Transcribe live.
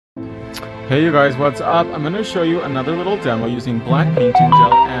Hey you guys, what's up? I'm going to show you another little demo using black painting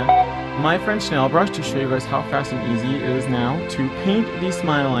gel and my French nail brush to show you guys how fast and easy it is now to paint these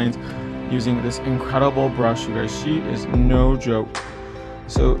smile lines using this incredible brush, you guys. She is no joke.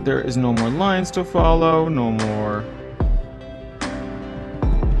 So there is no more lines to follow, no more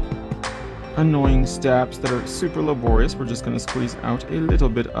annoying steps that are super laborious. We're just going to squeeze out a little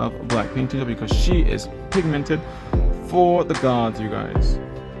bit of black painting gel because she is pigmented for the gods, you guys.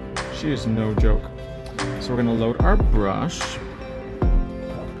 She is no joke. So we're going to load our brush.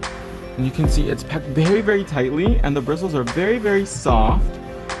 And you can see it's packed very, very tightly, and the bristles are very, very soft,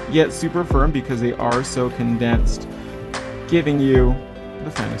 yet super firm because they are so condensed, giving you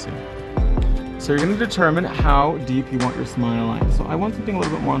the fantasy. So you're going to determine how deep you want your smile line. So I want something a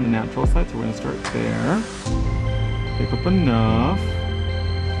little bit more on the natural side, so we're going to start there. Pick up enough,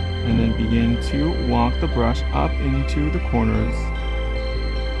 and then begin to walk the brush up into the corners.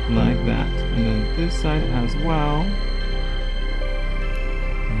 Like that, and then this side as well,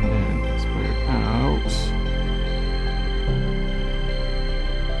 and then spread it out.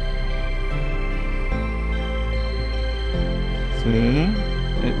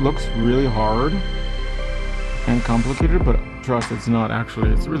 See, it looks really hard and complicated, but trust, it's not actually.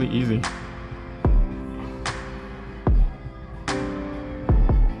 It's really easy.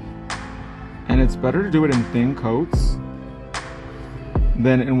 And it's better to do it in thin coats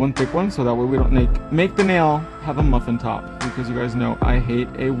than in one thick one, so that way we don't make the nail have a muffin top, because you guys know I hate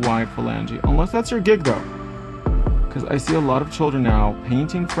a wide phalange, unless that's your gig though, because I see a lot of children now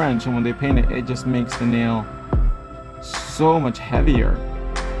painting French, and when they paint it, it just makes the nail so much heavier,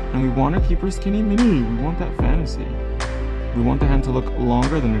 and we want to keep her skinny mini. We want that fantasy. We want the hand to look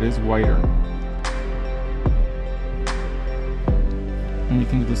longer than it is wider. And you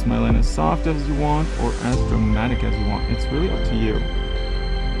can do the smile line as soft as you want or as dramatic as you want. It's really up to you.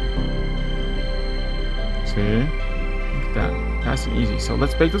 See? Look at that. Fast and easy. So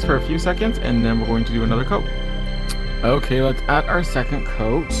let's bake this for a few seconds, and then we're going to do another coat. Okay, let's add our second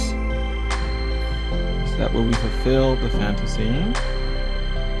coat. So that way we fulfill the fantasy.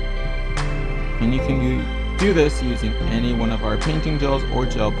 And you can do this using any one of our painting gels or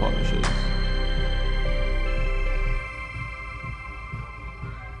gel polishes.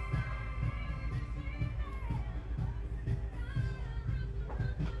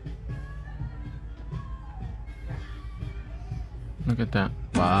 Look at that.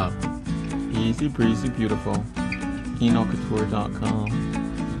 Wow. Easy breezy beautiful. Couture.com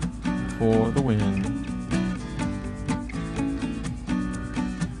for the win.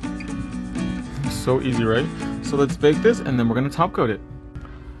 So easy, right? So let's bake this, and then we're going to top coat it.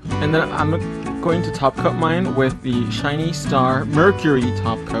 And then I'm going to top coat mine with the Shiny Star Mercury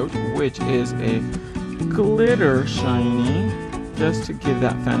top coat, which is a glitter shiny, just to give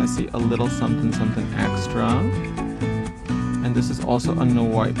that fantasy a little something extra. And this is also a no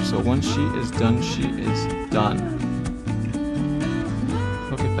wipe, so once she is done, she is done.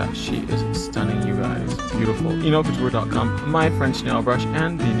 Look at that, she is stunning, you guys. Beautiful. Couture.com, my French nail brush,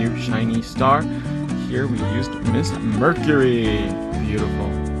 and the new Shiny Star. Here we used Miss Mercury.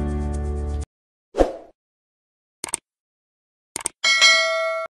 Beautiful.